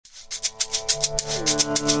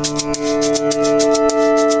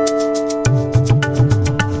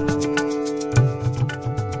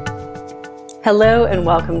Hello and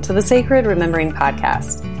welcome to the Sacred Remembering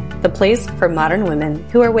Podcast, the place for modern women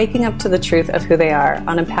who are waking up to the truth of who they are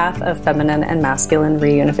on a path of feminine and masculine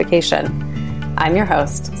reunification. I'm your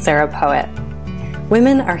host, Sarah Poet.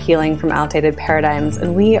 Women are healing from outdated paradigms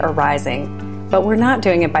and we are rising, but we're not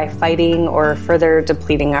doing it by fighting or further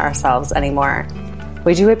depleting ourselves anymore.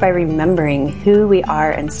 We do it by remembering who we are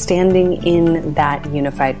and standing in that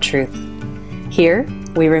unified truth. Here,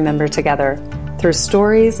 we remember together through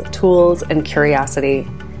stories, tools, and curiosity.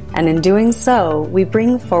 And in doing so, we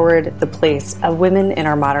bring forward the place of women in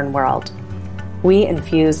our modern world. We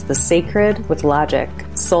infuse the sacred with logic,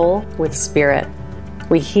 soul with spirit.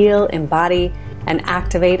 We heal, embody, and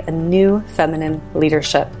activate a new feminine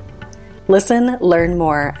leadership. Listen, learn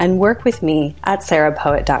more, and work with me at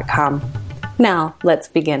sarahpoet.com. Now, let's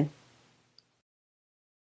begin.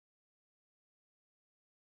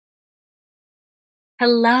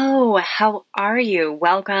 Hello, how are you?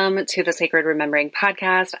 Welcome to the Sacred Remembering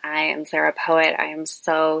Podcast. I am Sarah Poet. I am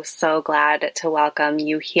so glad to welcome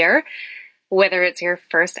you here. Whether it's your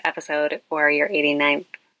first episode or your 89th,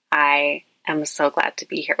 I am so glad to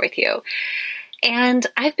be here with you. And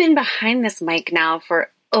I've been behind this mic now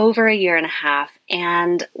for over a year and a half,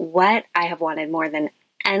 and what I have wanted more than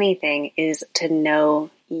anything is to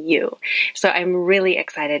know you. So I'm really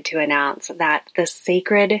excited to announce that the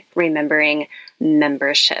Sacred Remembering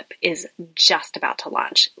membership is just about to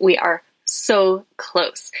launch. We are so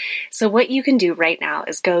close. So what you can do right now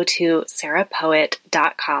is go to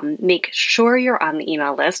sarahpoet.com, make sure you're on the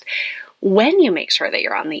email list. When you make sure that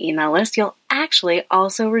you're on the email list, you'll actually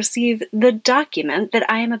also receive the document that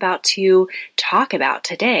I am about to talk about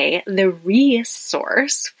today, the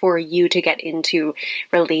resource for you to get into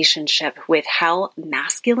relationship with how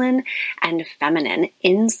masculine and feminine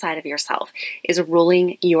inside of yourself is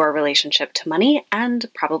ruling your relationship to money and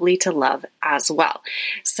probably to love as well.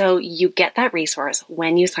 So you get that resource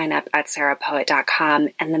when you sign up at sarahpoet.com,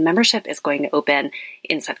 and the membership is going to open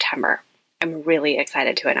in September. I'm really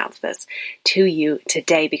excited to announce this to you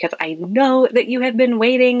today because I know that you have been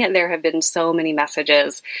waiting. There have been so many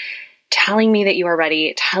messages telling me that you are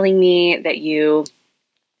ready, telling me that you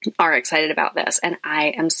are excited about this, and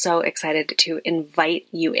I am so excited to invite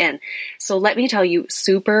you in. So let me tell you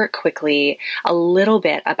super quickly a little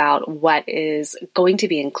bit about what is going to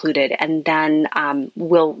be included, and then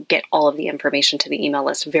we'll get all of the information to the email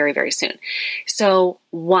list very soon. So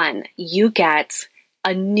one, you get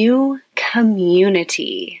a new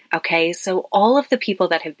community, okay? So all of the people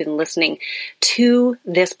that have been listening to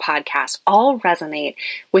this podcast all resonate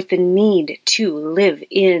with the need to live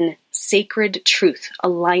in sacred truth,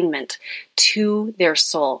 alignment to their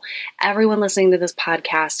soul. Everyone listening to this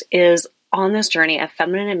podcast is on this journey of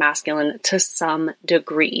feminine and masculine to some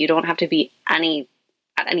degree. You don't have to be at any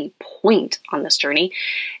point on this journey.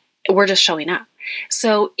 We're just showing up.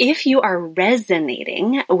 So if you are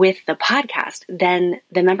resonating with the podcast, then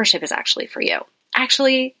the membership is actually for you.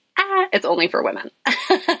 Actually, it's only for women.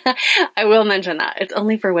 I will mention that. It's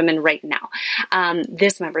only for women right now.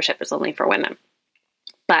 This membership is only for women.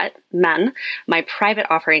 But men, my private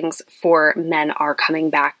offerings for men are coming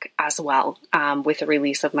back as well with the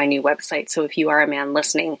release of my new website. So if you are a man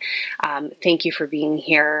listening, thank you for being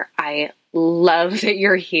here. I love that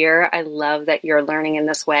you're here. I love that you're learning in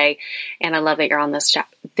this way. And I love that you're on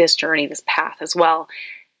this journey, this path as well.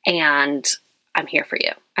 And I'm here for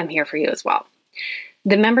you. I'm here for you as well.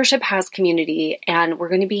 The membership has community, and we're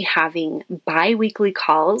going to be having bi-weekly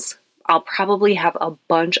calls. I'll probably have a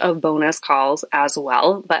bunch of bonus calls as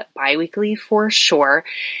well, but bi-weekly for sure.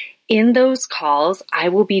 In those calls, I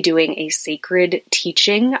will be doing a sacred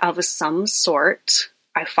teaching of some sort.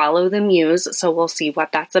 I follow the muse, so we'll see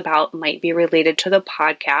what that's about. Might be related to the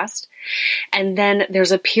podcast. And then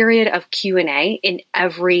there's a period of Q&A in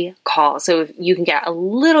every call, so you can get a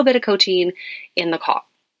little bit of coaching in the call.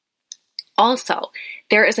 Also,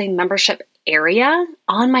 there is a membership area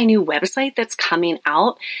on my new website that's coming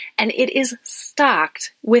out, and it is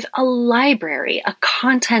stocked with a library, a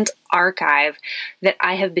content archive that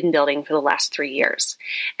I have been building for the last 3 years.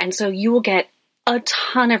 And so you will get a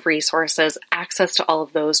ton of resources, access to all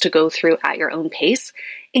of those to go through at your own pace,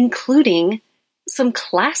 including some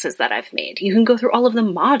classes that I've made. You can go through all of the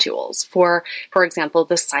modules for example,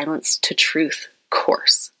 the Silence to Truth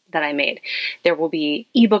course that I made. There will be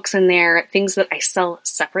ebooks in there. Things that I sell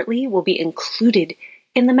separately will be included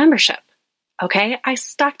in the membership. Okay, I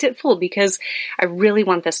stocked it full because I really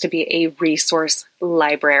want this to be a resource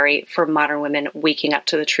library for modern women waking up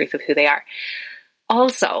to the truth of who they are.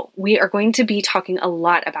 Also, we are going to be talking a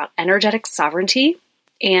lot about energetic sovereignty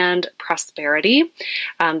and prosperity.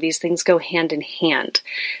 These things go hand in hand.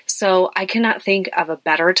 So I cannot think of a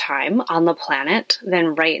better time on the planet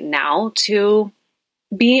than right now to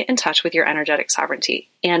be in touch with your energetic sovereignty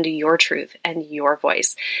and your truth and your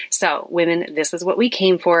voice. So women, this is what we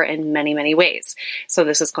came for in many, many ways. So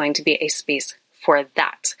this is going to be a space for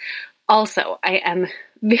that. Also, I am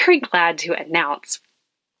very glad to announce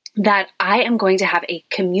that I am going to have a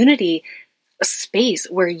community space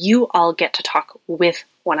where you all get to talk with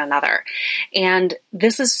one another. And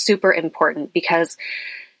this is super important because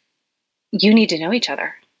you need to know each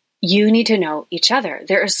other. You need to know each other.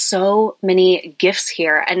 There are so many gifts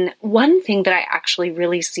here. And one thing that I actually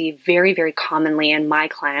really see very, very commonly in my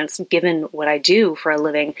clients, given what I do for a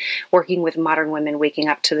living, working with modern women waking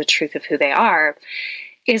up to the truth of who they are,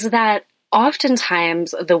 is that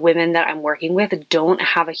oftentimes the women that I'm working with don't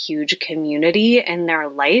have a huge community in their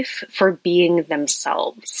life for being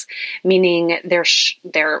themselves, meaning they're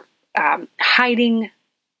hiding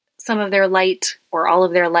some of their light or all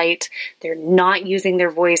of their light. They're not using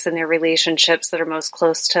their voice in their relationships that are most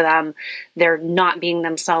close to them. They're not being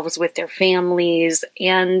themselves with their families,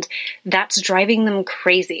 and that's driving them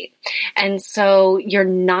crazy. And so you're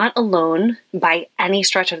not alone by any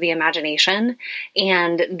stretch of the imagination,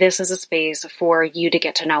 and this is a space for you to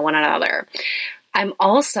get to know one another. I'm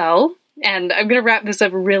also, and I'm going to wrap this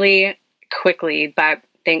up really quickly, but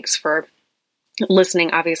thanks for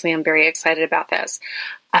listening. Obviously, I'm very excited about this.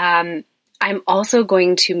 I'm also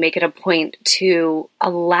going to make it a point to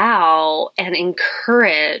allow and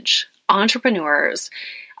encourage entrepreneurs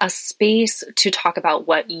a space to talk about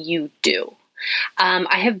what you do.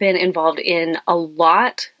 I have been involved in a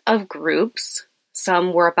lot of groups.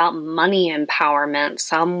 Some were about money empowerment.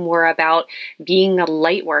 Some were about being a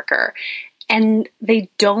light worker. And they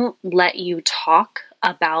don't let you talk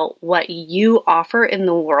about what you offer in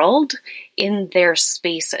the world in their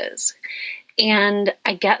spaces. And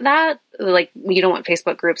I get that, like, you don't want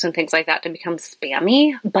Facebook groups and things like that to become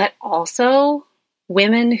spammy, but also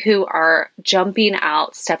women who are jumping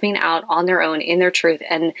out, stepping out on their own in their truth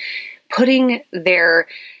and putting their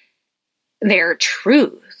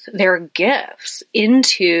truth, their gifts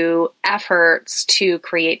into efforts to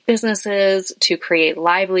create businesses, to create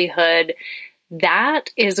livelihood. That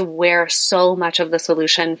is where so much of the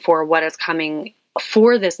solution for what is coming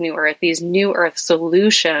for this new earth, these new earth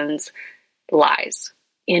solutions, lies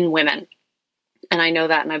in women. And I know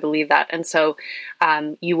that and I believe that. And so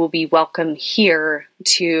you will be welcome here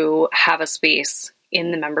to have a space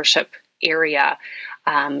in the membership area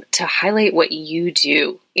to highlight what you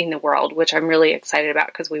do in the world, which I'm really excited about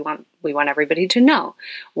because we want everybody to know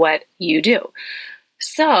what you do.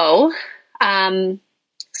 So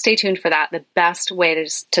stay tuned for that. The best way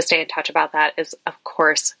to stay in touch about that is, of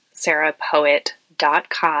course,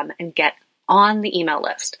 sarahpoet.com and get on the email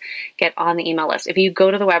list. Get on the email list. If you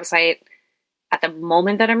go to the website at the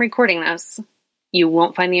moment that I'm recording this, you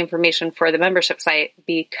won't find the information for the membership site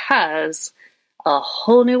because a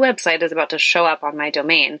whole new website is about to show up on my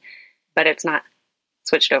domain, but it's not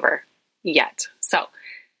switched over yet. So,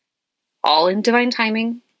 all in divine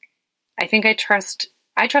timing. I think I trust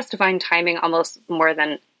divine timing almost more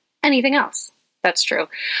than anything else. That's true.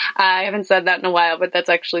 I haven't said that in a while, but that's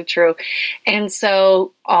actually true. And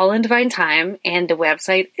so all in divine time, and the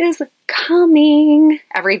website is coming.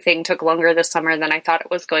 Everything took longer this summer than I thought it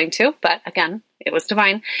was going to, but again, it was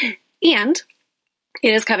divine. And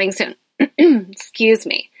it is coming soon. Excuse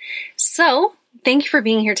me. So thank you for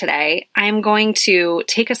being here today. I'm going to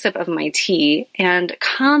take a sip of my tea and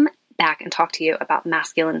come back and talk to you about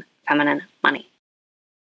masculine, feminine money.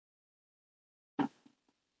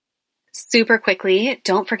 Super quickly,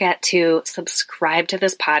 don't forget to subscribe to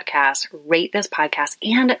this podcast, rate this podcast,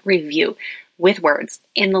 and review with words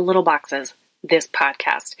in the little boxes this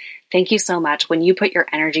podcast. Thank you so much. When you put your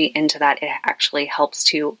energy into that, it actually helps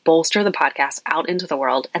to bolster the podcast out into the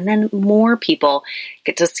world, and then more people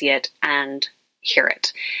get to see it and hear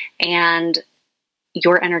it. And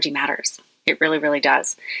your energy matters. It really, really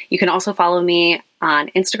does. You can also follow me on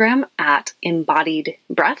Instagram at Embodied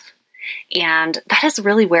Breath. And that is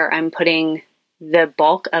really where I'm putting the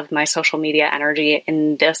bulk of my social media energy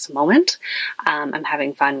in this moment. I'm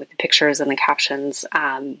having fun with the pictures and the captions,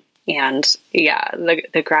 and the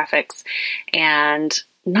graphics, and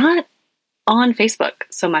not on Facebook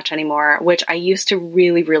so much anymore, which I used to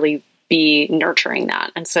really, really be nurturing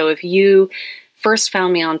that. And so if you first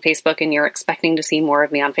found me on Facebook and you're expecting to see more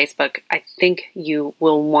of me on Facebook, I think you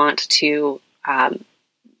will want to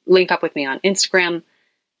link up with me on Instagram.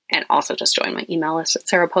 And also just join my email list at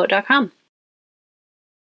sarahpoet.com.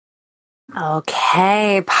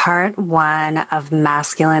 Okay, part one of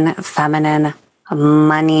masculine, feminine,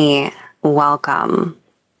 money. Welcome.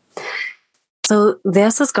 So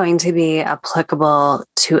this is going to be applicable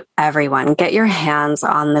to everyone. Get your hands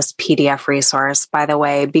on this PDF resource, by the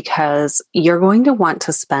way, because you're going to want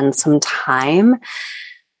to spend some time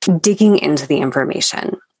digging into the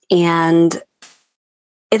information. And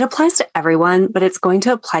it applies to everyone, but it's going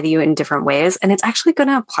to apply to you in different ways. And it's actually going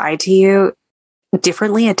to apply to you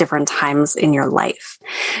differently at different times in your life.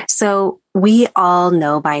 So we all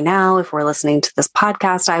know by now, if we're listening to this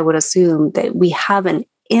podcast, I would assume that we have an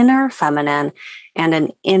inner feminine and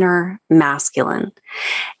an inner masculine.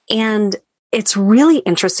 And it's really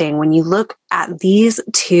interesting when you look at these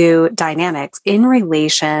two dynamics in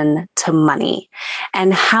relation to money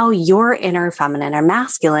and how your inner feminine or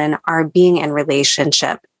masculine are being in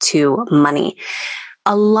relationship to money.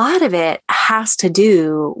 A lot of it has to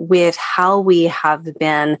do with how we have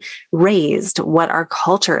been raised, what our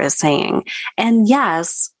culture is saying. And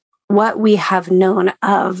yes, what we have known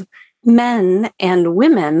of men and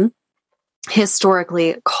women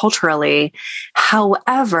historically, culturally.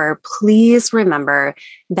 However, please remember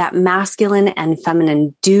that masculine and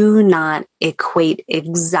feminine do not equate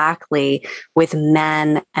exactly with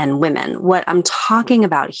men and women. What I'm talking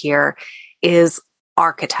about here is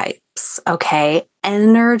archetypes, okay?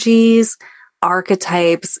 Energies,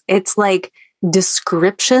 archetypes. It's like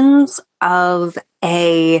descriptions of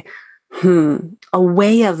a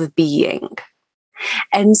way of being.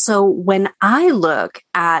 And so when I look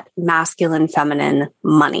at masculine, feminine,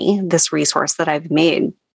 money, this resource that I've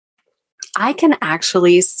made, I can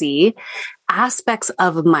actually see aspects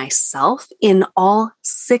of myself in all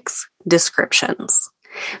 6 descriptions.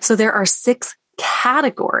 So there are 6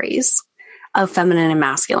 categories of feminine and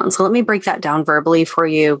masculine. So let me break that down verbally for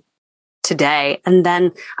you today. And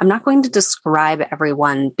then I'm not going to describe every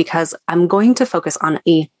one because I'm going to focus on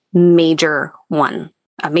a major one,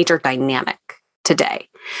 a major dynamic today.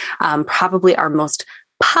 Probably our most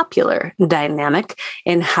popular dynamic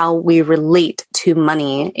in how we relate to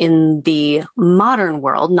money in the modern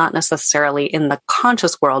world, not necessarily in the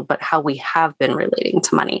conscious world, but how we have been relating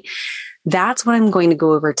to money. That's what I'm going to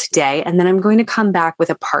go over today. And then I'm going to come back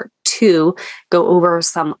with a part 2, go over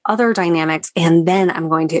some other dynamics, and then I'm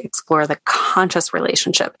going to explore the conscious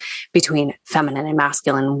relationship between feminine and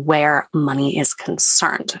masculine where money is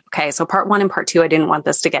concerned. Okay, so part 1 and part 2, I didn't want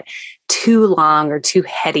this to get too long or too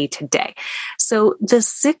heady today. So the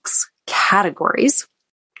 6 categories,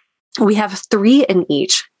 we have 3 in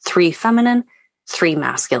each, 3 feminine, 3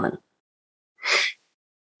 masculine.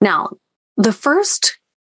 Now, the first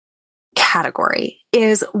category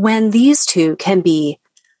is when these two can be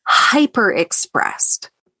hyper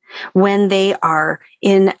expressed, when they are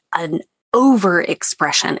in an over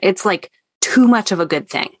expression. It's like too much of a good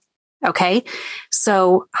thing. Okay.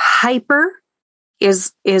 So hyper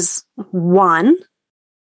is 1,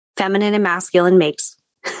 feminine and masculine makes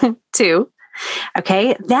 2.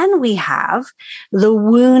 Okay. Then we have the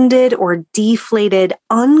wounded or deflated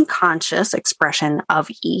unconscious expression of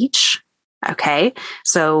each. Okay.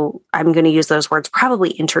 So I'm going to use those words probably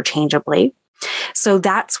interchangeably. So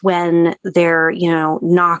that's when they're,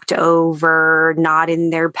 knocked over, not in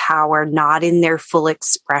their power, not in their full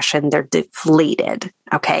expression. They're deflated.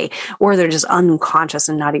 Okay. Or they're just unconscious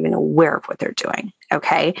and not even aware of what they're doing.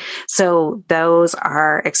 Okay. So those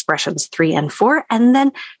are expressions 3 and 4. And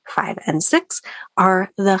then 5 and 6 are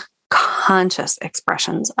the conscious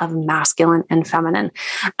expressions of masculine and feminine.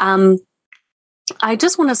 I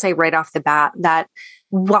just want to say right off the bat that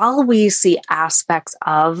while we see aspects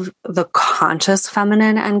of the conscious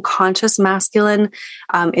feminine and conscious masculine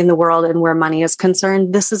in the world and where money is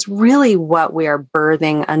concerned, this is really what we are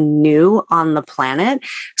birthing anew on the planet.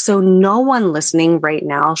 So no one listening right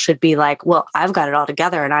now should be like, well, I've got it all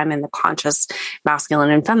together and I'm in the conscious masculine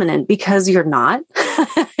and feminine, because you're not.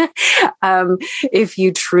 If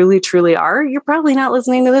you truly, truly are, you're probably not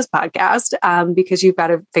listening to this podcast because you've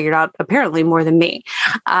got it figured out apparently more than me.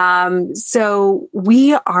 So we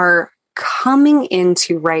are coming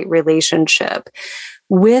into right relationship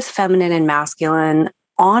with feminine and masculine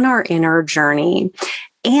on our inner journey.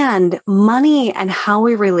 And money and how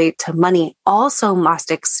we relate to money also must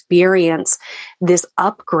experience this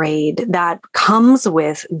upgrade that comes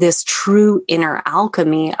with this true inner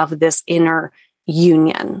alchemy of this inner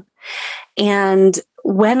union. And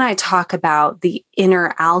when I talk about the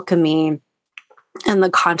inner alchemy and the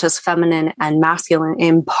conscious feminine and masculine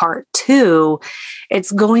in part 2,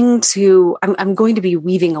 I'm going to be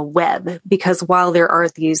weaving a web, because while there are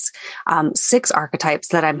these 6 archetypes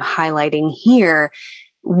that I'm highlighting here,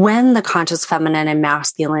 when the conscious feminine and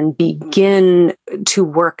masculine begin to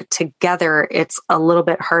work together, it's a little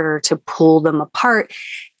bit harder to pull them apart.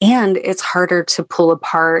 And it's harder to pull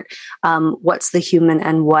apart what's the human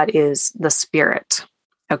and what is the spirit.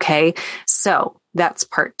 Okay. So that's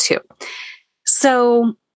part 2.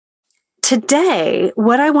 So today,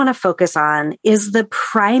 what I want to focus on is the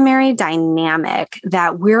primary dynamic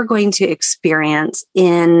that we're going to experience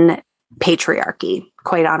in patriarchy,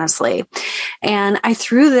 quite honestly. And I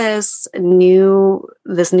threw this new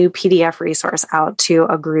PDF resource out to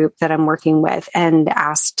a group that I'm working with and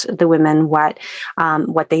asked the women what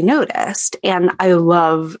they noticed. And I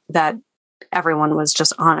love that everyone was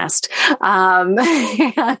just honest. And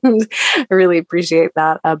I really appreciate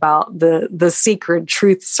that about the sacred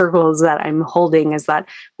truth circles that I'm holding, is that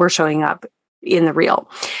we're showing up in the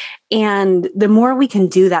real. And the more we can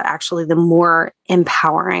do that, actually, the more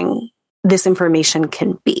empowering this information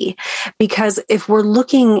can be. Because if we're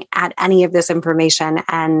looking at any of this information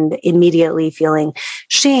and immediately feeling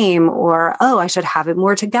shame, or, oh, I should have it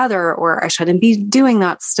more together, or I shouldn't be doing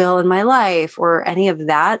that still in my life, or any of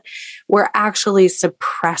that, we're actually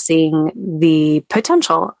suppressing the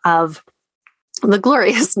potential of the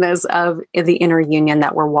gloriousness of the inner union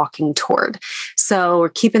that we're walking toward. So we're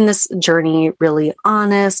keeping this journey really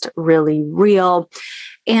honest, really real.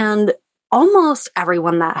 And almost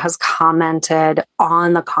everyone that has commented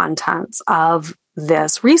on the contents of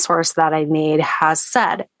this resource that I made has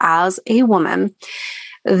said, as a woman,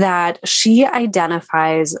 that she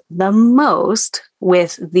identifies the most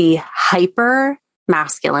with the hyper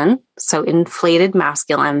masculine, so inflated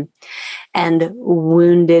masculine, and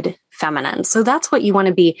wounded feminine. So that's what you want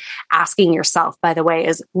to be asking yourself, by the way,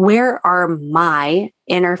 is where are my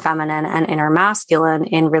inner feminine and inner masculine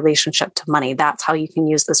in relationship to money? That's how you can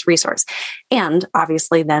use this resource. And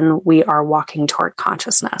obviously then we are walking toward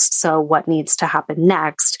consciousness. So what needs to happen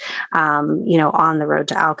next, on the road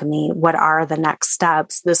to alchemy? What are the next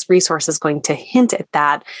steps? This resource is going to hint at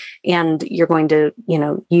that. And you're going to,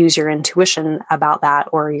 use your intuition about that,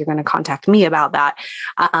 or you're going to contact me about that.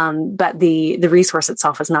 But the resource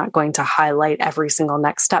itself is not going to highlight every single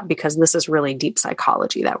next step, because this is really deep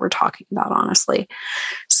psychology that we're talking about, honestly.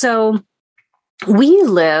 So we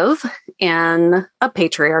live in a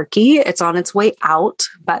patriarchy. It's on its way out,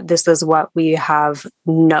 but this is what we have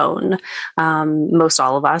known. Most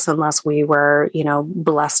all of us, unless we were,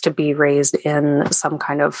 blessed to be raised in some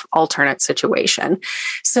kind of alternate situation.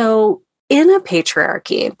 So in a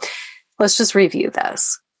patriarchy, let's just review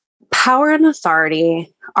this. Power and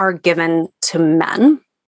authority are given to men,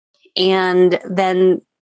 and then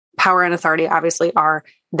power and authority obviously are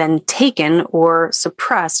then taken or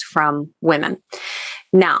suppressed from women.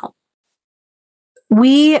 Now,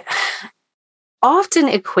 we often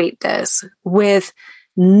equate this with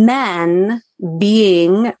men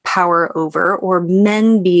being power over, or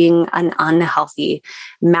men being an unhealthy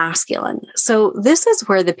masculine. So this is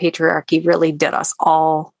where the patriarchy really did us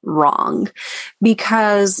all wrong,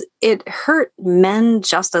 because it hurt men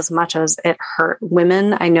just as much as it hurt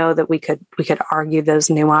women. I know that we could argue those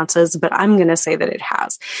nuances, but I'm going to say that it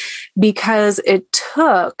has, because it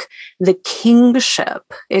took the kingship,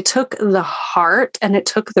 it took the heart, and it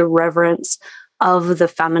took the reverence of the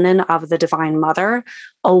feminine, of the divine mother,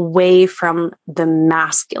 away from the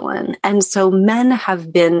masculine. And so men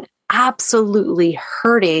have been absolutely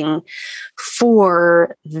hurting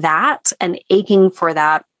for that and aching for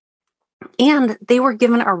that. And they were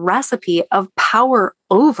given a recipe of power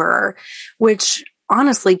over, which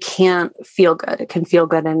honestly can't feel good. It can feel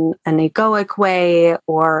good in an egoic way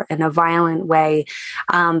or in a violent way,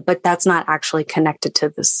 but that's not actually connected to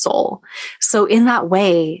the soul. So in that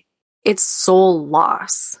way, it's soul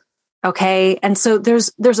loss. Okay. And so there's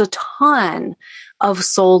a ton of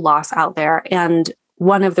soul loss out there. And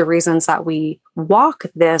one of the reasons that we walk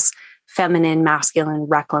this feminine masculine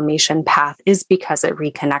reclamation path is because it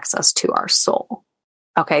reconnects us to our soul.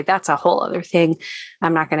 Okay. That's a whole other thing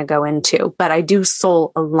I'm not going to go into, but I do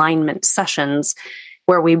soul alignment sessions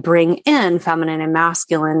where we bring in feminine and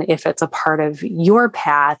masculine if it's a part of your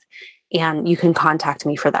path, and you can contact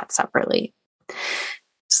me for that separately.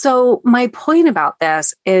 So my point about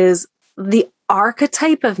this is the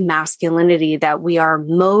archetype of masculinity that we are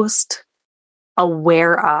most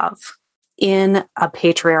aware of in a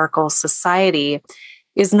patriarchal society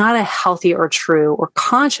is not a healthy or true or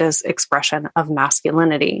conscious expression of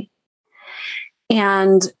masculinity.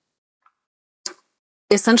 And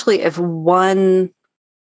essentially, if one,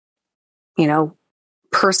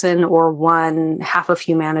 person or one half of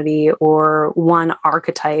humanity or one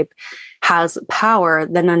archetype has power,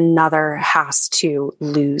 then another has to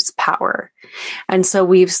lose power. And so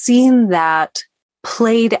we've seen that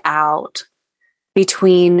played out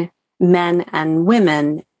between men and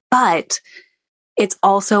women, but it's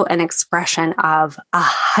also an expression of a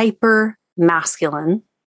hyper masculine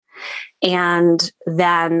and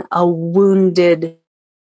then a wounded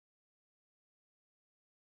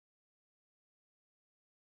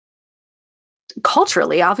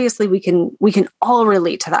culturally. Obviously, we can all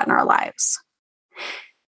relate to that in our lives.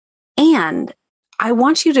 And I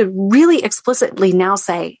want you to really explicitly now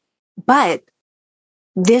say, but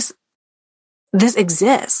this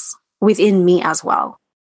exists within me as well.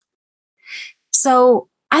 So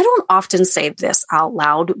I don't often say this out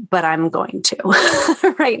loud, but I'm going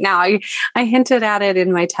to right now. I hinted at it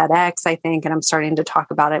in my TEDx, I think, and I'm starting to talk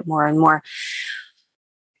about it more and more.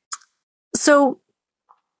 So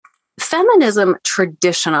feminism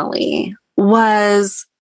traditionally was,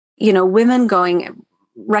 women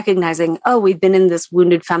recognizing, oh, we've been in this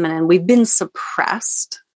wounded feminine, we've been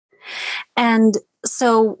suppressed. And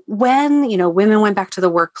so when, women went back to the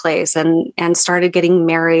workplace and started getting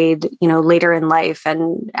married, later in life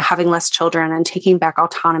and having less children and taking back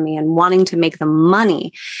autonomy and wanting to make the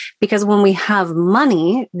money, because when we have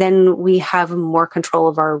money, then we have more control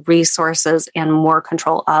of our resources and more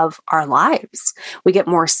control of our lives. We get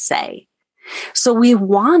more say. So we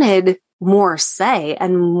wanted more say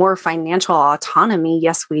and more financial autonomy.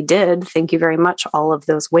 Yes, we did. Thank you very much, all of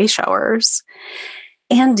those way showers.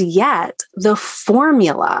 And yet the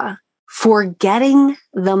formula for getting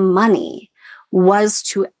the money was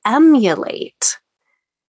to emulate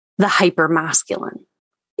the hypermasculine.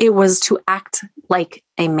 It was to act like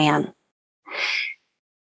a man.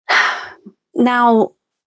 Now,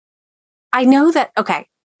 I know that, okay,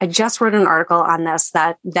 I just wrote an article on this,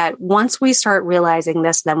 that once we start realizing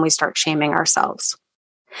this, then we start shaming ourselves.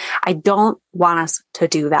 I don't want us to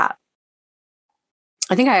do that.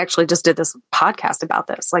 I think I actually just did this podcast about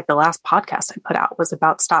this. Like the last podcast I put out was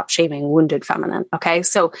about stop shaming wounded feminine. Okay.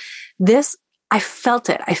 So this, I felt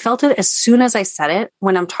it. I felt it as soon as I said it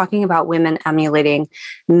when I'm talking about women emulating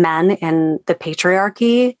men in the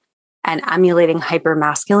patriarchy and emulating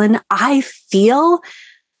hypermasculine. I feel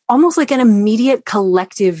almost like an immediate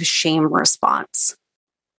collective shame response.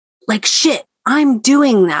 Like, shit, I'm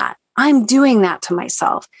doing that. I'm doing that to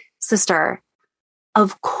myself. Sister,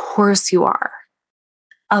 of course you are.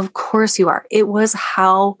 Of course you are. It was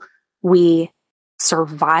how we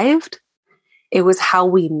survived. It was how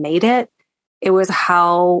we made it. It was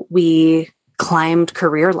how we climbed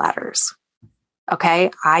career ladders.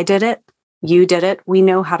 Okay, I did it. You did it. We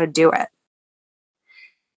know how to do it.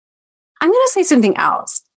 I'm going to say something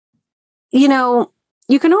else. You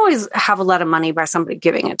can always have a lot of money by somebody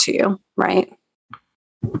giving it to you, right?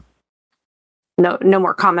 No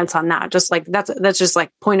more comments on that. Just like that's just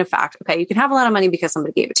like point of fact. Okay. You can have a lot of money because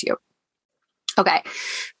somebody gave it to you. Okay.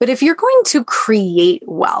 But if you're going to create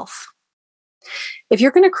wealth,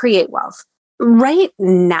 right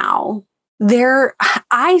now,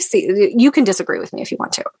 I see, you can disagree with me if you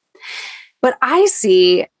want to, but I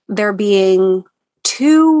see there being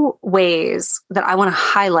two ways that I want to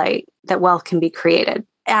highlight that wealth can be created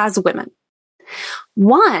as women.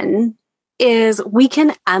 One is we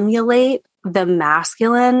can emulate the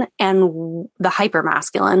masculine and the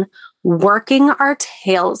hypermasculine, working our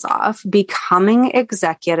tails off, becoming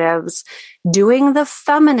executives, doing the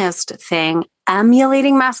feminist thing,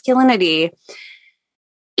 emulating masculinity.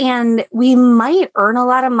 And we might earn a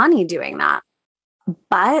lot of money doing that,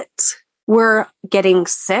 but we're getting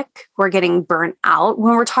sick, we're getting burnt out.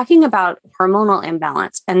 When we're talking about hormonal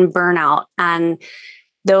imbalance and burnout and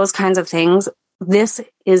those kinds of things, this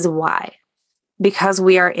is why. Because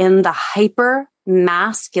we are in the hyper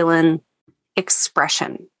masculine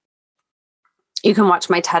expression. You can watch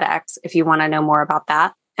my TEDx if you want to know more about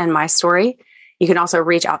that and my story. You can also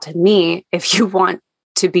reach out to me if you want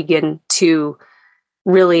to begin to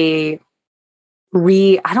really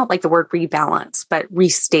I don't like the word rebalance, but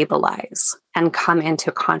restabilize and come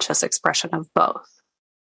into conscious expression of both.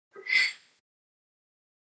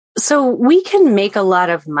 So we can make a lot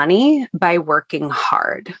of money by working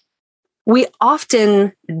hard. We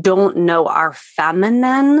often don't know our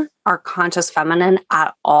feminine, our conscious feminine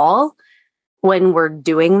at all when we're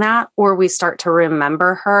doing that, or we start to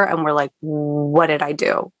remember her and we're like, what did I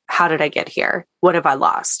do? How did I get here? What have I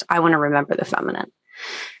lost? I want to remember the feminine.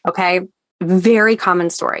 Okay. Very common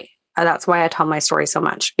story. That's why I tell my story so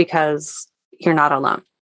much, because you're not alone.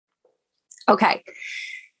 Okay.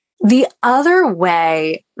 The other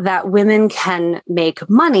way that women can make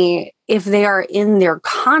money if they are in their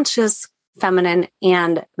conscious feminine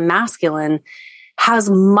and masculine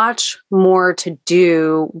has much more to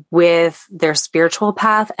do with their spiritual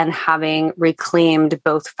path and having reclaimed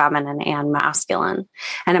both feminine and masculine.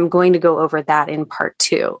 And I'm going to go over that in part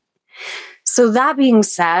 2. So that being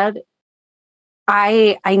said,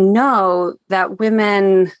 I know that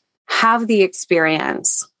women have the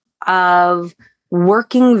experience of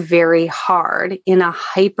working very hard in a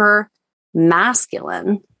hyper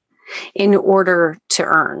masculine in order to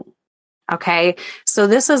earn. Okay. So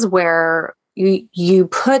this is where you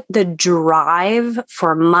put the drive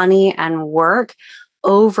for money and work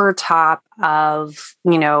over top of,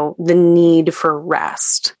 the need for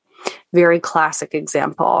rest. Very classic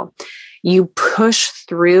example. You push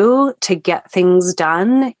through to get things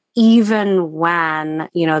done, even when,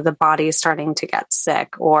 the body is starting to get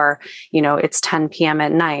sick, or, it's 10 p.m.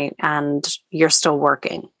 at night and you're still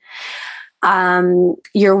working.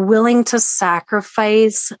 You're willing to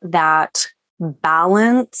sacrifice that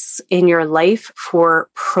balance in your life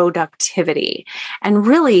for productivity. And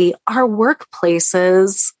really, our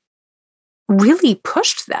workplaces really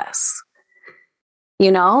pushed this.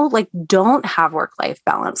 Don't have work-life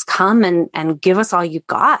balance. Come and give us all you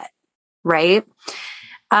got, right?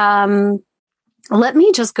 Let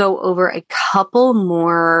me just go over a couple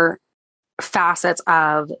more facets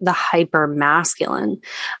of the hyper masculine.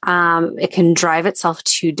 It can drive itself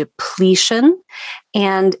to depletion,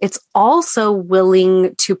 and it's also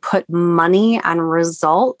willing to put money and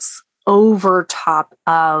results over top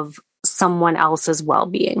of someone else's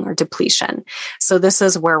well-being or depletion. So this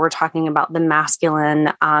is where we're talking about the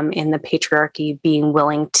masculine in the patriarchy being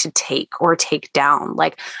willing to take or take down.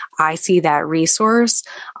 Like, I see that resource,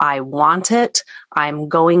 I want it, I'm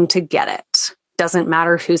going to get it. Doesn't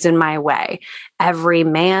matter who's in my way. Every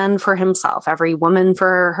man for himself, every woman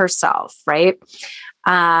for herself, right?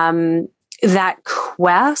 That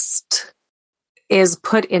quest is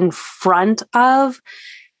put in front of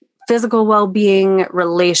physical well-being,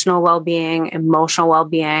 relational well-being, emotional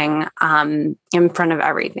well-being, in front of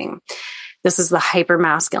everything. This is the hyper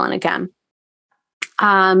masculine again.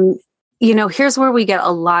 Here's where we get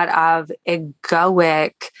a lot of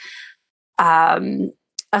egoic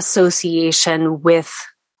association with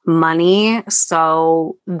money.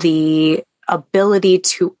 So the ability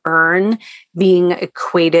to earn being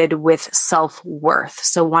equated with self-worth.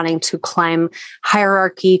 So wanting to climb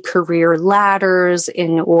hierarchy, career ladders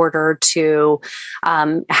in order to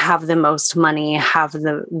have the most money, have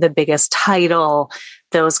the biggest title,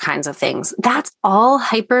 those kinds of things. That's all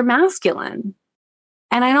hyper masculine.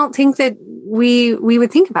 And I don't think that we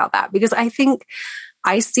would think about that, because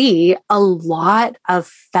I see a lot of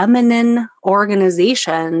feminine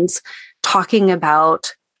organizations talking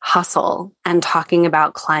about hustle and talking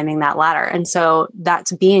about climbing that ladder. And so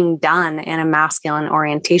that's being done in a masculine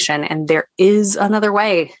orientation. And there is another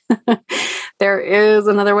way. There is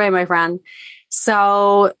another way, my friend.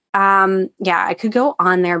 So, I could go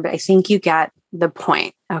on there, but I think you get the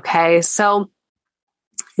point. Okay. So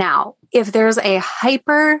now, if there's a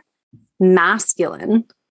hyper masculine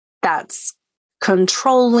that's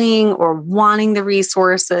controlling or wanting the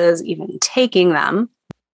resources, even taking them,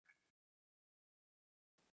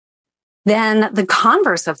 then the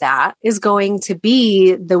converse of that is going to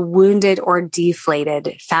be the wounded or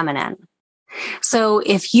deflated feminine. So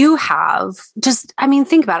if you have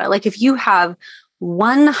think about it. Like, if you have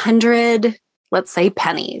 100, let's say,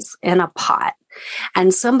 pennies in a pot,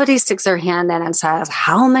 and somebody sticks their hand in and says,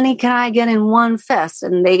 how many can I get in one fist?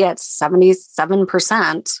 And they get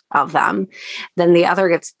 77% of them. Then the other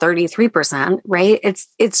gets 33%, right? It's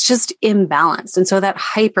just imbalanced. And so that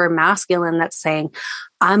hyper masculine that's saying,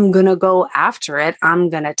 I'm going to go after it, I'm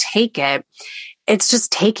going to take it, it's just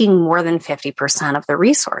taking more than 50% of the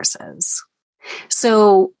resources.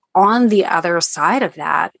 So on the other side of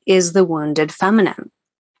that is the wounded feminine.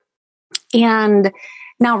 And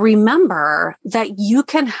now remember that you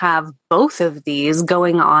can have both of these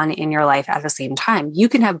going on in your life at the same time. You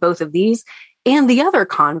can have both of these and the other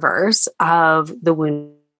converse of the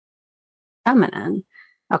wounded feminine.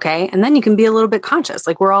 Okay. And then you can be a little bit conscious.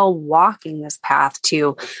 Like, we're all walking this path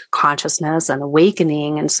to consciousness and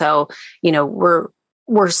awakening. And so,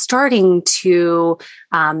 we're starting to,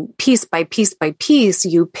 piece by piece by piece,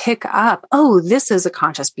 you pick up, oh, this is a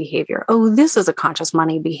conscious behavior. Oh, this is a conscious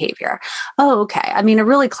money behavior. Oh, okay. I mean, a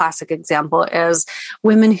really classic example is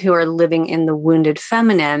women who are living in the wounded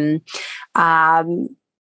feminine,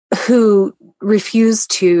 who refuse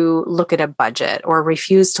to look at a budget or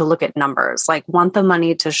refuse to look at numbers, like want the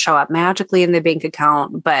money to show up magically in the bank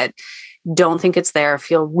account, but don't think it's there,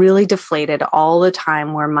 feel really deflated all the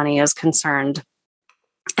time where money is concerned.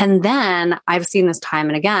 And then I've seen this time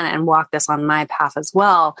and again and walked this on my path as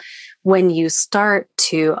well. When you start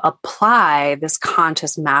to apply this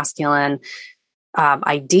conscious masculine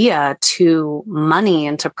idea to money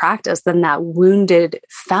and to practice, then that wounded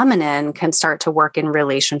feminine can start to work in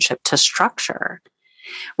relationship to structure,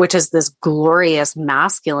 which is this glorious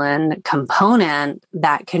masculine component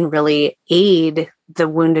that can really aid the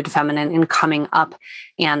wounded feminine in coming up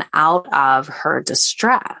and out of her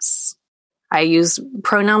distress. I use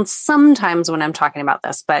pronouns sometimes when I'm talking about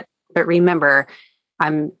this, but remember,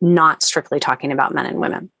 I'm not strictly talking about men and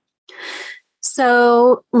women.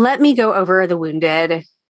 So let me go over the wounded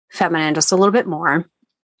feminine just a little bit more.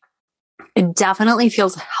 It definitely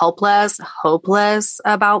feels helpless, hopeless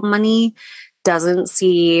about money, doesn't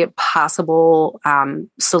see possible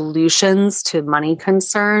solutions to money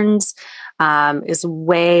concerns, is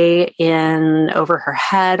way in over her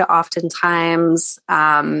head oftentimes,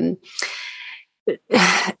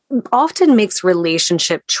 often makes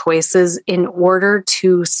relationship choices in order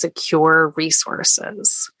to secure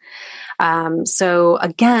resources. So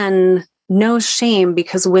again, no shame,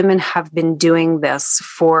 because women have been doing this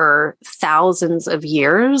for thousands of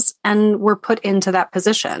years and were put into that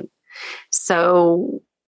position. So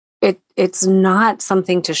it's not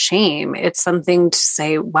something to shame. It's something to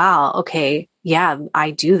say, wow, okay, yeah,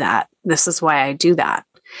 I do that. This is why I do that.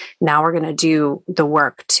 Now we're going to do the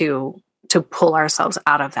work to pull ourselves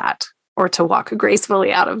out of that, or to walk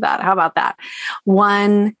gracefully out of that. How about that?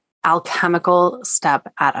 One alchemical step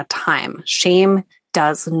at a time. Shame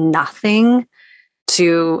does nothing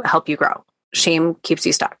to help you grow. Shame keeps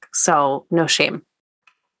you stuck. So no shame.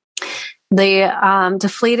 The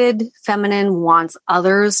deflated feminine wants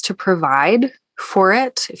others to provide for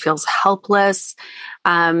it. It feels helpless.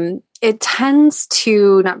 It tends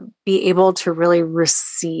to not be able to really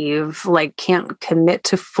receive, like can't commit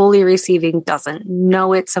to fully receiving, doesn't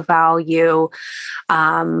know its value.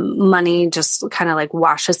 Money just kind of like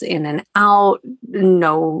washes in and out,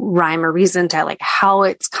 no rhyme or reason to like how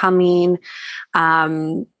it's coming.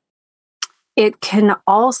 It can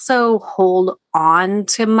also hold on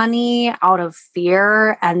to money out of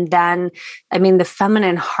fear. And then, I mean, the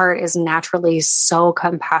feminine heart is naturally so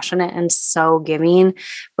compassionate and so giving.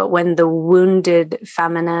 But when the wounded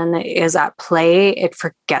feminine is at play, it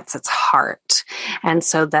forgets its heart. And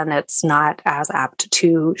so then it's not as apt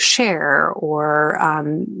to share or,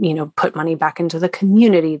 put money back into the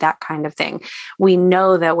community, that kind of thing. We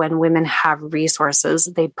know that when women have resources,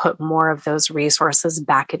 they put more of those resources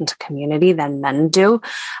back into community than men do.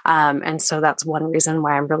 And so that's one reason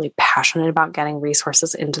why I'm really passionate about getting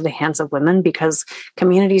resources into the hands of women, because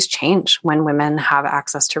communities change when women have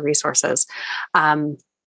access to resources. And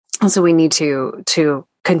so we need to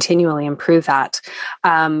continually improve that.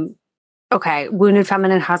 Okay, wounded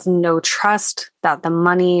feminine has no trust that the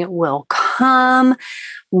money will come,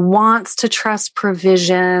 wants to trust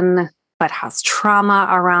provision, but has trauma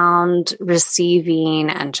around receiving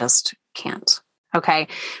and just can't. Okay,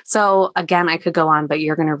 so again, I could go on, but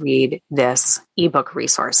you're going to read this ebook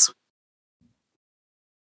resource.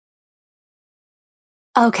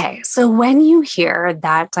 Okay, so when you hear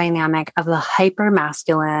that dynamic of the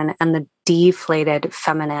hypermasculine and the deflated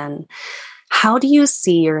feminine, how do you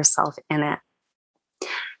see yourself in it?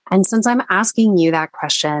 And since I'm asking you that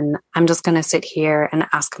question, I'm just going to sit here and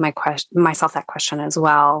ask myself that question as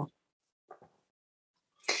well.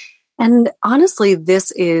 And honestly,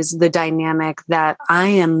 this is the dynamic that I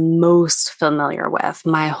am most familiar with.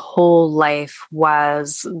 My whole life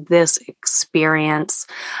was this experience.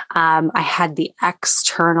 I had the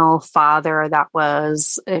external father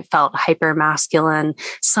it felt hyper masculine.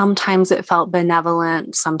 Sometimes it felt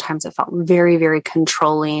benevolent. Sometimes it felt very, very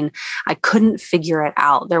controlling. I couldn't figure it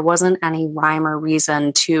out. There wasn't any rhyme or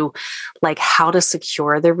reason to like how to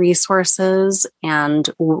secure the resources and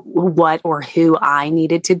what or who I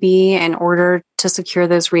needed to be in order to secure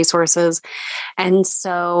those resources. And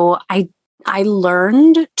so I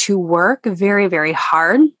learned to work very, very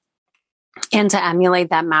hard and to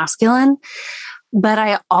emulate that masculine. But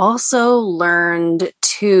I also learned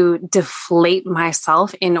to deflate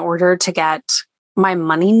myself in order to get my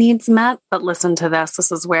money needs met. But listen to this.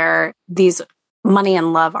 This is where these money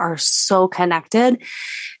and love are so connected,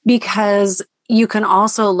 because you can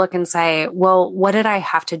also look and say, well, what did I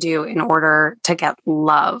have to do in order to get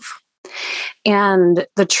love? And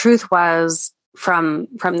the truth was, from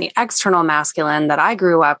the external masculine that I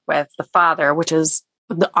grew up with, the father, which is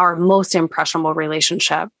our most impressionable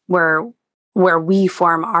relationship, where we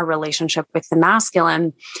form our relationship with the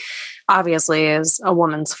masculine, obviously is a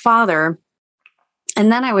woman's father.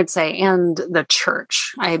 And then I would say, and the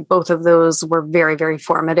church. Both of those were very, very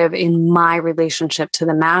formative in my relationship to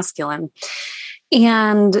the masculine.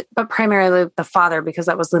 But primarily the father, because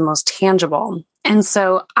that was the most tangible. And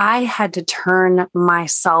so I had to turn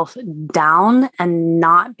myself down and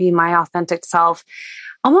not be my authentic self,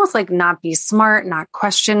 almost like not be smart, not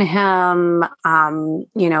question him,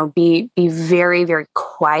 be very, very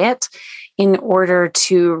quiet in order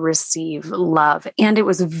to receive love. And it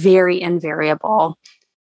was very invariable.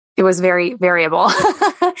 It was very variable.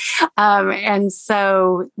 And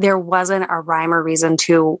so there wasn't a rhyme or reason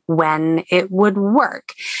to when it would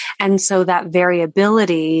work. And so that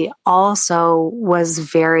variability also was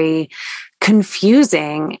very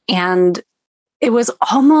confusing. And it was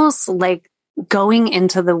almost like going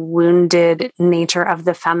into the wounded nature of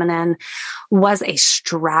the feminine was a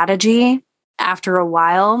strategy after a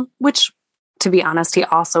while, which, to be honest, he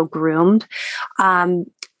also groomed.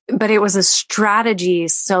 But it was a strategy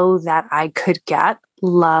so that I could get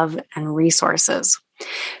love and resources.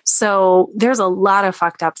 So there's a lot of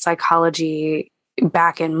fucked up psychology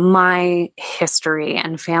back in my history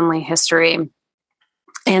and family history.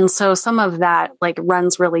 And so some of that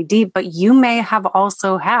runs really deep, but you may have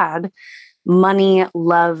also had money,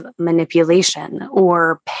 love manipulation,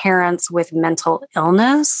 or parents with mental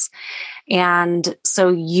illness. And so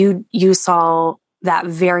you saw that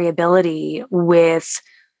variability with,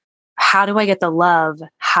 how do I get the love?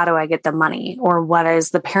 How do I get the money? Or what is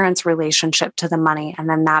the parent's relationship to the money? And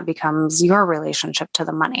then that becomes your relationship to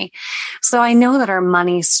the money. So I know that our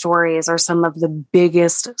money stories are some of the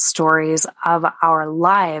biggest stories of our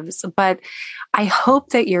lives, but I hope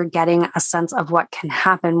that you're getting a sense of what can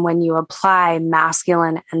happen when you apply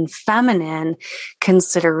masculine and feminine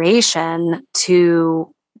consideration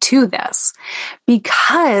to this.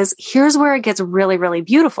 Because here's where it gets really, really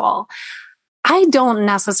beautiful. I don't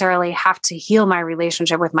necessarily have to heal my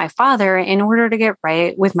relationship with my father in order to get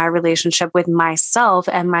right with my relationship with myself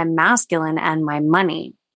and my masculine and my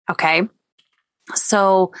money. Okay.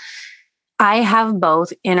 So I have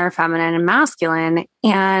both inner feminine and masculine.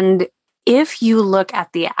 And if you look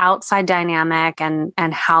at the outside dynamic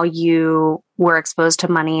and how you were exposed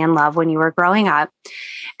to money and love when you were growing up,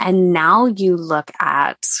 and now you look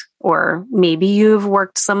at, or maybe you've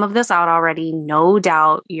worked some of this out already, no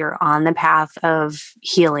doubt you're on the path of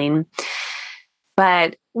healing.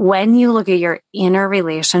 But when you look at your inner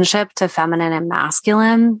relationship to feminine and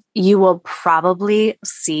masculine, you will probably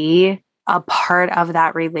see a part of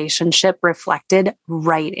that relationship reflected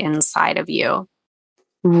right inside of you.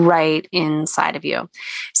 Right inside of you.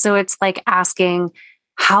 So it's like asking,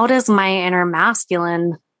 how does my inner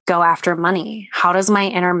masculine go after money? How does my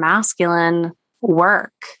inner masculine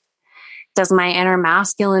work? Does my inner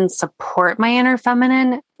masculine support my inner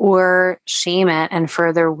feminine or shame it and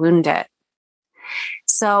further wound it?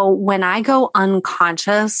 So when I go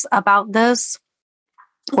unconscious about this,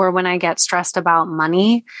 or when I get stressed about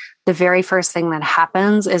money, the very first thing that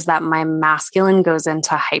happens is that my masculine goes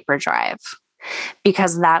into hyperdrive.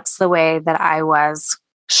 Because that's the way that I was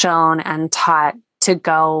shown and taught to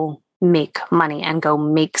go make money and go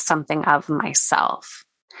make something of myself.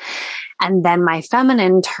 And then my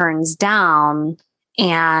feminine turns down,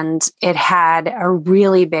 and it had a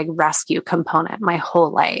really big rescue component my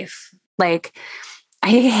whole life. Like, I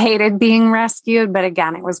hated being rescued, but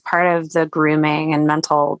again, it was part of the grooming and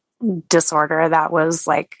mental disorder that was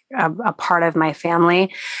like a part of my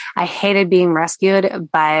family. I hated being rescued,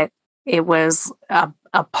 but it was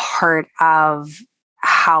a part of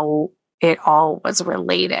how it all was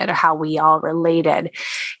related, how we all related,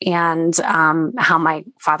 and how my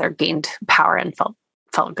father gained power and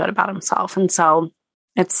felt good about himself. And so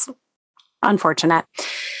it's unfortunate.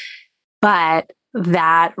 But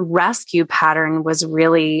that rescue pattern was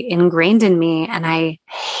really ingrained in me, and I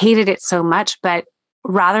hated it so much. But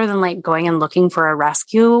rather than going and looking for a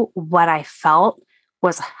rescue, what I felt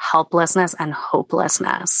was helplessness and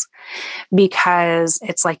hopelessness, because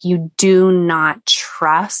it's like you do not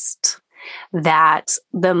trust that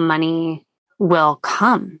the money will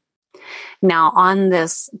come. Now, on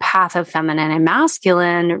this path of feminine and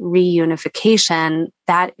masculine reunification,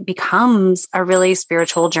 that becomes a really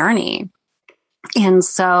spiritual journey. And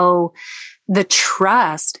so the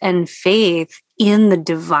trust and faith in the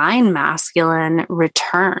divine masculine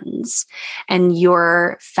returns, and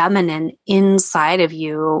your feminine inside of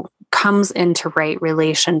you comes into right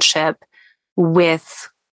relationship with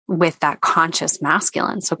that conscious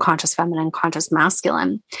masculine. So conscious feminine, conscious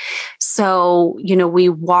masculine. So, we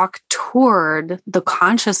walk toward the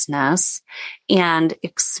consciousness and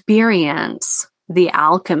experience the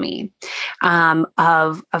alchemy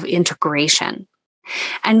of integration.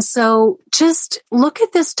 And so just look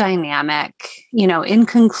at this dynamic, in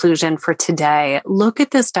conclusion for today, look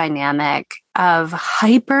at this dynamic of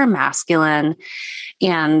hyper masculine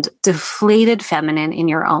and deflated feminine in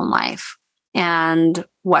your own life. And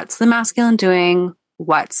what's the masculine doing?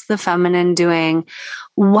 What's the feminine doing?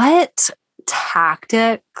 What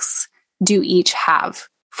tactics do each have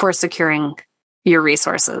for securing your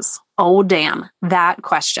resources? Oh, damn, that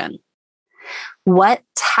question. What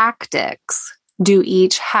tactics do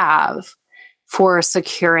each have for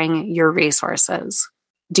securing your resources?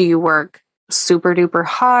 Do you work super duper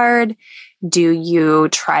hard? Do you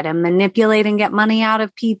try to manipulate and get money out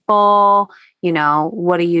of people?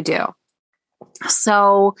 What do you do?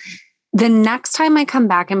 So the next time I come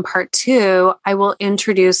back in part 2, I will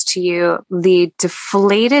introduce to you the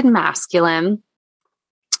deflated masculine,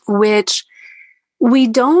 which we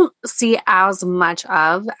don't see as much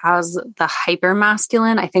of as the hyper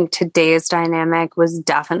masculine. I think today's dynamic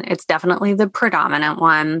it's definitely the predominant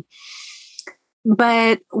one.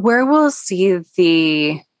 But where we'll see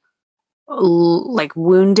the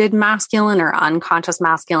wounded masculine or unconscious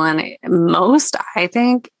masculine most, I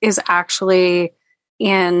think, is actually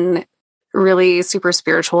in really super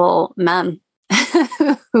spiritual men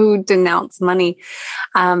who denounce money.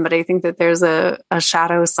 But I think that there's a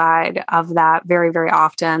shadow side of that very, very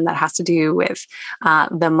often that has to do with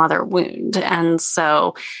the mother wound. And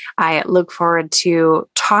so I look forward to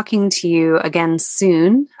talking to you again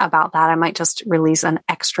soon about that. I might just release an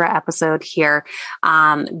extra episode here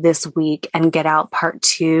this week and get out part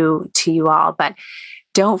 2 to you all. But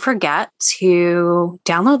don't forget to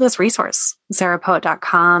download this resource,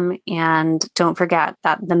 sarahpoet.com. And don't forget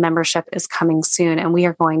that the membership is coming soon. And we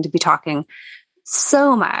are going to be talking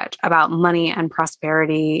so much about money and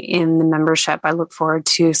prosperity in the membership. I look forward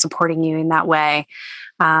to supporting you in that way.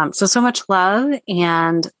 So much love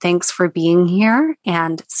and thanks for being here,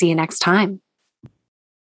 and see you next time.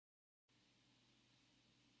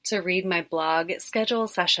 To read my blog, schedule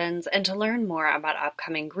sessions, and to learn more about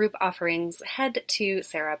upcoming group offerings, head to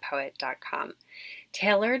sarahpoet.com.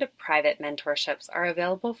 Tailored private mentorships are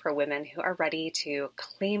available for women who are ready to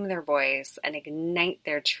claim their voice and ignite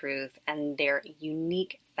their truth and their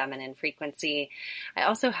unique feminine frequency. I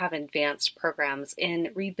also have advanced programs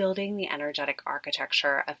in rebuilding the energetic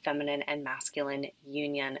architecture of feminine and masculine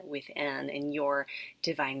union within in your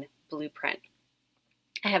divine blueprint.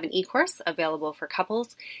 I have an e-course available for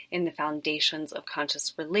couples in the Foundations of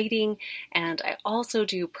Conscious Relating, and I also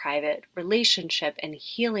do private relationship and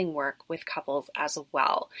healing work with couples as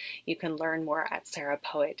well. You can learn more at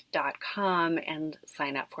sarahpoet.com and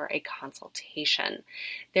sign up for a consultation.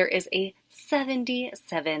 There is a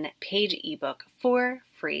 77-page ebook for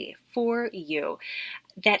free for you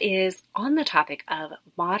that is on the topic of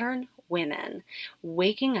modern women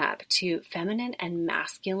waking up to feminine and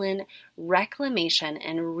masculine reclamation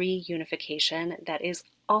and reunification that is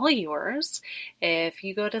all yours if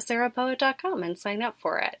you go to sarahpoet.com and sign up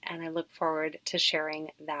for it. And I look forward to sharing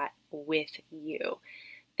that with you.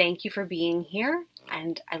 Thank you for being here,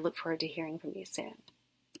 and I look forward to hearing from you soon.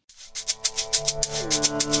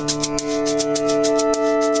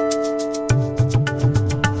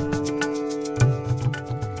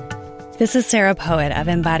 This is Sarah Poet of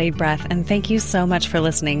Embodied Breath, and thank you so much for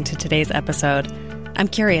listening to today's episode. I'm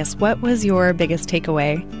curious, what was your biggest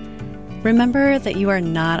takeaway? Remember that you are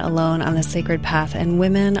not alone on the sacred path, and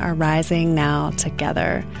women are rising now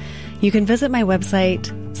together. You can visit my website,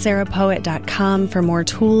 sarahpoet.com, for more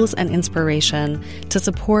tools and inspiration to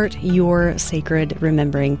support your sacred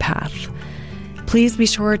remembering path. Please be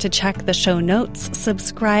sure to check the show notes,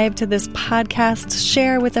 subscribe to this podcast,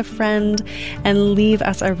 share with a friend, and leave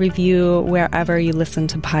us a review wherever you listen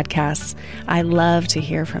to podcasts. I love to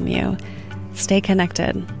hear from you. Stay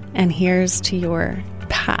connected, and here's to your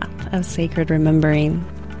path of sacred remembering.